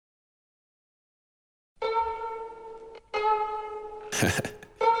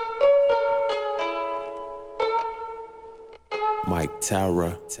Mike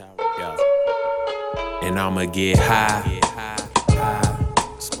Terror, and I'ma get high,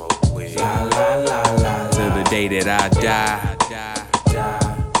 smoke weed, till the day that I die,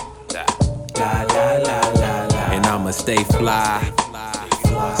 and I'ma stay fly,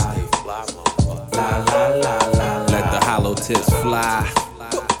 let the hollow tips fly,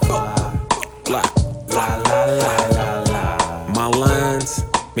 my lines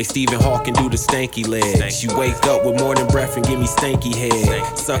make Stephen Hawking do the stanky legs. You wake up with morning breath and give me stanky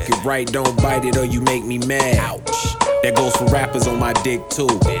head. Suck it right, don't bite it, or you make me mad. Ouch. That goes for rappers on my dick too.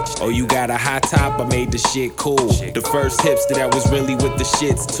 Oh, you got a high top, I made the shit cool. The first hipster that was really with the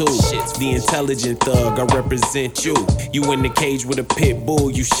shits too. The intelligent thug, I represent you. You in the cage with a pit bull,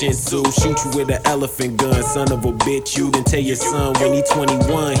 you Shih Tzu. Shoot you with an elephant gun, son of a bitch. You then tell your son when he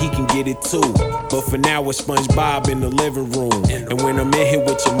 21, he can get it too. But for now, it's SpongeBob in the living room. And when I'm in here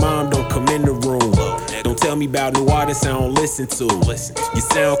with your mom, don't come in the room. Don't tell me about new artists I don't listen to. Your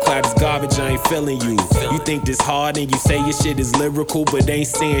SoundCloud is garbage, I ain't feeling you. You think this hard and you say your shit is lyrical, but ain't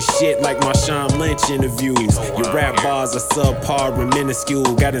saying shit like my Sean Lynch interviews. Your rap bars are subpar and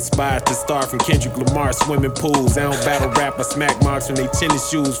minuscule. Got inspired to start from Kendrick Lamar swimming pools. I don't battle rap, I smack marks from they tennis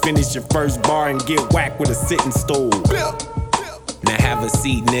shoes. Finish your first bar and get whacked with a sitting stool. Now have a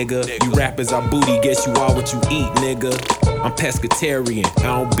seat, nigga. You rappers are booty, guess you are what you eat, nigga. I'm pescatarian, I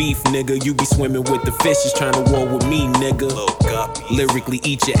don't beef, nigga. You be swimming with the fishes trying to war with me, nigga. Lyrically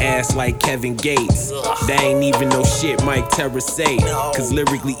eat your ass like Kevin Gates. That ain't even no shit Mike Terror say. Cause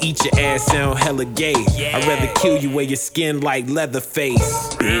lyrically eat your ass sound hella gay. I'd rather kill you where your skin like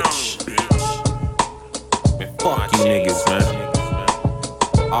Leatherface, bitch. Man, fuck you niggas,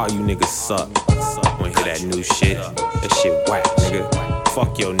 man. All you niggas suck. Wanna hear that new shit? That shit whack, nigga.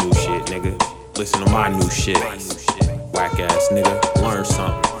 Fuck your new shit, nigga. Listen to my new shit. Whack ass nigga, learn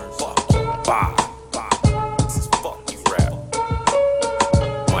something. Bah. This is fuck you rap.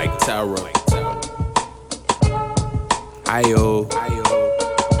 Mike Terror. Ayo.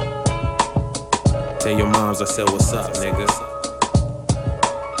 Tell your moms I said what's up, nigga.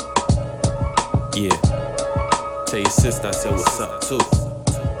 Yeah. Tell your sister I said what's up too.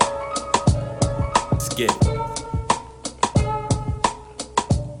 Let's get it.